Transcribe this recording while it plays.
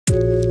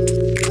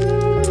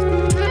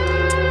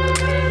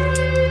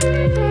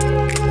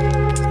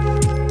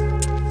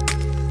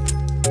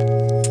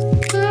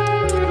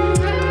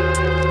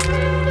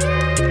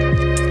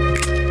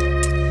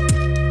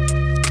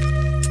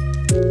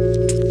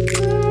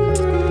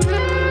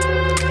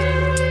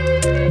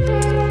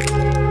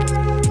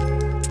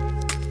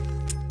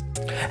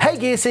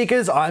gear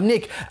seekers, I'm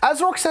Nick.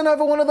 ASRock sent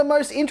over one of the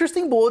most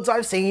interesting boards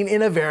I've seen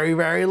in a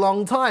very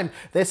long time.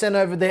 They sent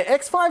over their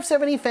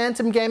X570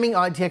 Phantom Gaming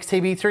ITX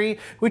TB3,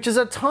 which is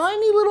a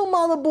tiny little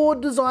motherboard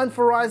designed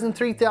for Ryzen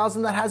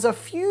 3000 that has a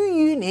few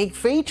unique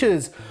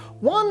features.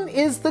 One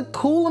is the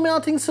cooler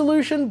mounting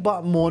solution,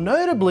 but more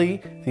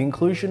notably, the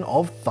inclusion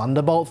of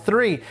Thunderbolt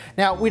 3.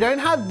 Now, we don't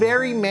have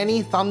very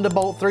many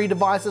Thunderbolt 3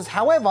 devices,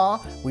 however,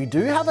 we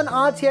do have an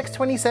RTX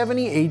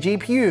 2070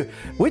 eGPU.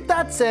 With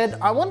that said,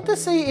 I wanted to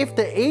see if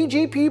the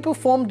eGPU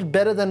performed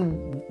better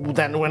than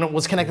when it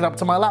was connected up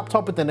to my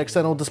laptop with an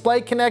external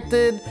display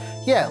connected.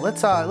 Yeah,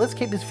 let's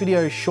keep this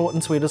video short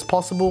and sweet as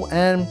possible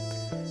and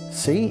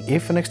see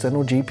if an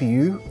external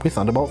GPU with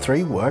Thunderbolt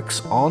 3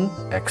 works on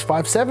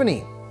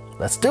X570.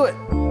 Let's do it.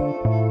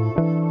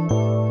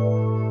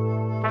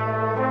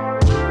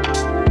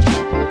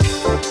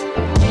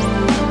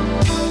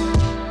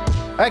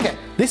 Okay,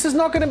 this is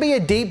not going to be a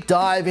deep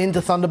dive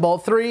into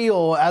Thunderbolt 3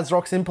 or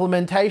ASRock's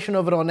implementation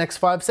of it on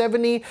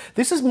X570.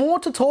 This is more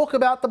to talk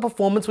about the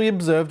performance we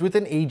observed with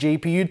an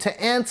eGPU to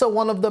answer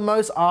one of the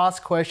most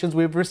asked questions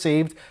we've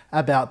received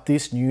about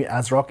this new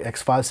ASRock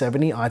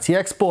X570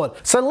 ITX board.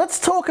 So let's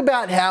talk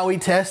about how we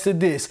tested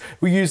this.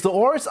 We used the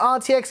Aorus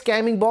RTX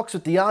gaming box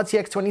with the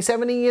RTX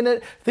 2070 in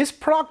it. This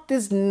product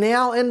is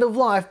now end of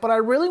life, but I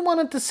really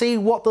wanted to see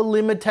what the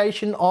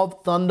limitation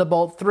of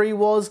Thunderbolt 3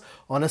 was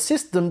on a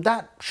system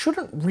that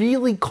shouldn't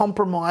really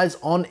compromise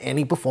on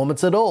any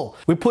performance at all.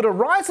 We put a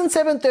Ryzen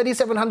 7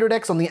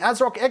 3700X on the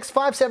ASRock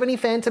X570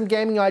 Phantom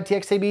Gaming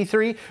ITX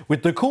TB3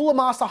 with the Cooler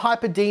Master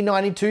Hyper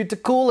D92 to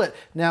cool it.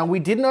 Now, we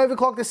didn't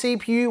overclock the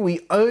CPU, we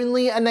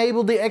only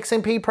enabled the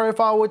XMP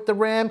profile with the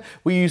RAM.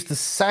 We used the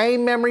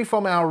same memory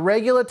from our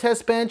regular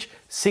test bench,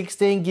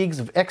 16 gigs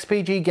of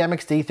XPG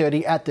GAMX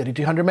D30 at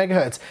 3200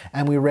 MHz,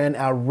 and we ran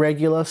our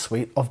regular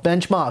suite of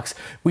benchmarks.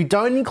 We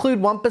don't include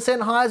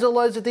 1% highs or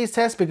lows with these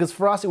tests because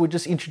for us it would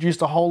just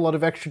introduce a whole lot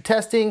of extra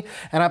testing,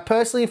 and I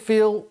personally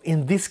feel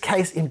in this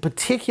case in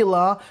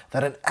particular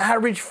that an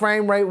average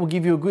frame rate will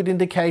give you a good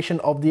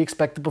indication of the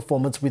expected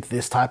performance with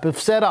this type of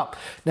setup.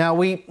 Now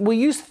we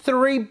use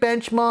 3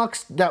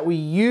 benchmarks that we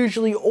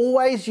usually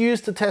always use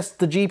to test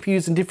the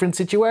GPUs in different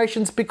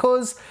situations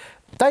because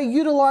they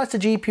utilize the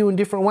GPU in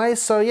different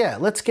ways. So yeah,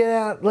 let's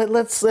start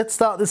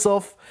this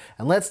off,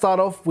 and let's start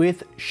off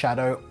with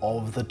Shadow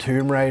of the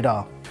Tomb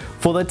Raider.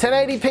 For the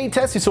 1080p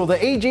test, we saw the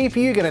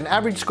eGPU get an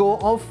average score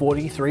of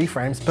 43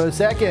 frames per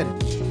second.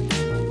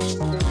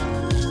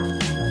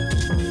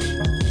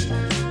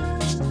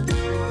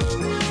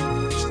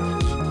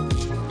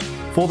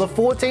 For the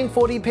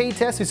 1440p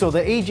test, we saw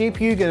the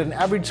eGPU get an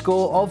average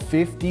score of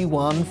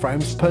 51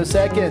 frames per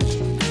second.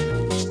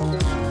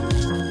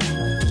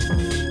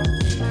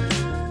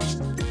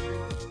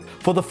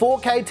 For the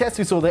 4K test,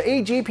 we saw the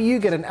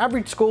eGPU get an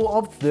average score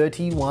of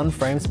 31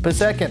 frames per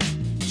second.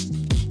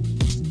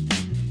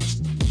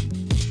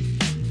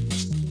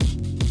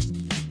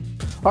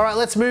 Alright,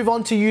 let's move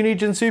on to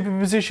Unigine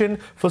superposition.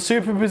 For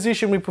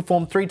superposition, we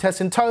performed 3 tests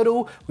in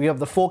total. We have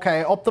the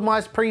 4K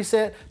optimized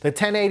preset, the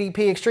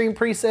 1080p extreme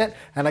preset,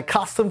 and a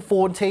custom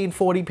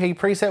 1440p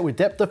preset with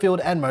depth of field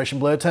and motion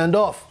blur turned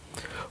off.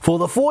 For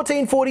the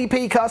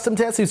 1440p custom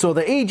test, we saw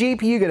the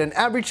eGPU get an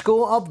average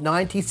score of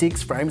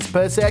 96 frames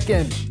per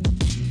second.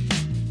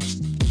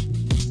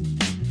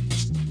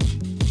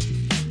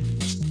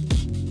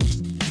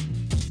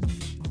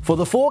 For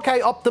the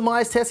 4K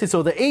optimized test, we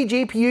saw the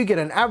eGPU get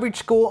an average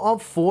score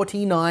of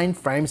 49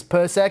 frames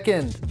per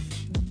second.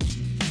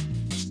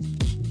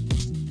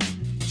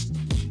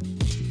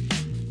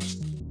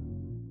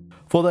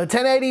 For the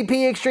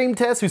 1080p extreme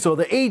test, we saw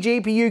the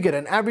eGPU get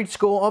an average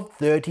score of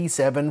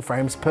 37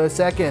 frames per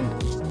second.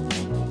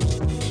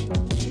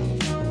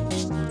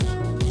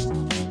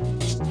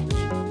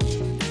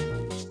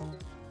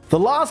 The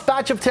last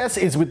batch of tests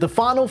is with the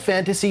Final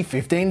Fantasy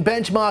 15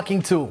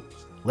 benchmarking tool.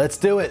 Let's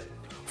do it.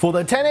 For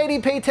the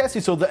 1080p test,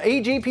 we saw the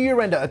eGPU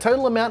render a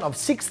total amount of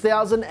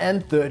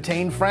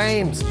 6,013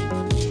 frames.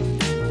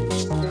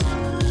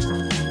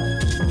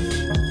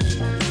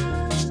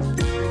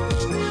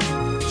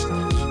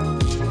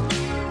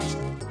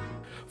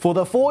 For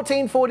the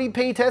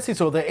 1440p test, we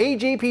saw the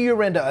eGPU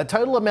render a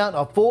total amount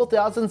of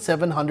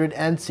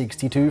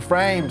 4,762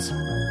 frames.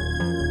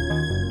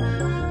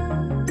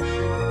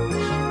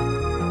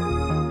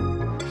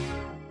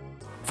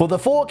 For the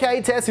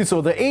 4K test, we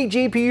saw the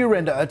eGPU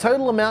render a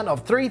total amount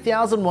of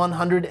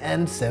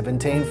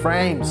 3,117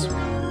 frames.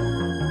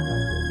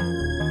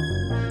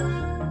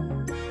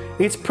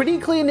 It's pretty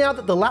clear now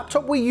that the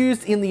laptop we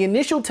used in the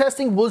initial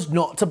testing was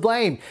not to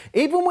blame.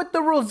 Even with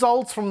the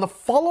results from the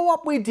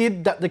follow-up we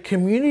did that the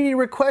community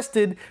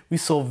requested, we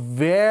saw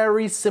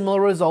very similar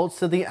results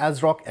to the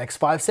ASRock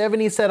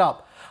X570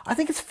 setup. I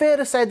think it's fair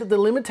to say that the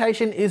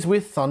limitation is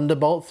with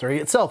Thunderbolt 3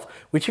 itself,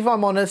 which if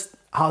I'm honest,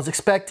 I was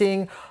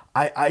expecting.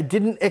 I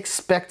didn't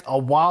expect a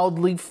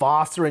wildly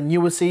faster and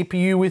newer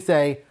CPU with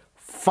a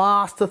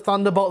fast the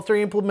Thunderbolt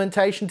 3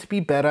 implementation to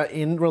be better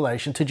in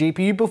relation to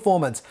GPU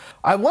performance.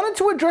 I wanted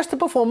to address the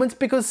performance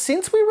because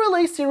since we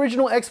released the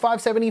original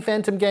X570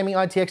 Phantom Gaming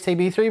ITX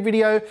TB3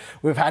 video,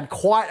 we've had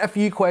quite a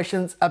few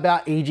questions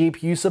about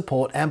eGPU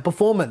support and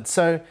performance.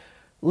 So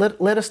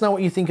let us know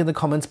what you think in the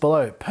comments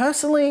below.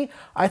 Personally,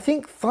 I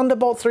think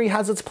Thunderbolt 3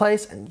 has its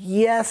place, and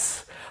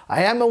yes,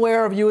 I am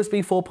aware of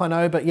USB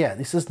 4.0, but yeah,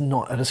 this is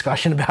not a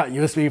discussion about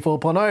USB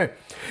 4.0.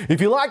 If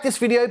you like this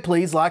video,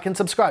 please like and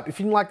subscribe. If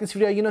you didn't like this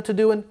video, you know what to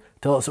do, and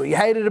tell us what you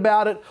hated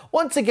about it.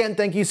 Once again,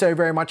 thank you so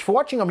very much for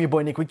watching. I'm your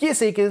boy Nick with Gear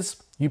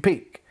Seekers. You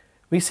peek,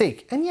 we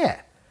seek, and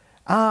yeah.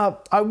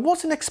 I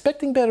wasn't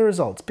expecting better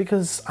results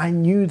because I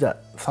knew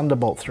that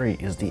Thunderbolt 3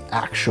 is the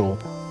actual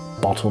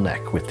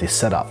bottleneck with this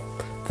setup.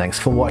 Thanks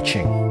for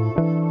watching.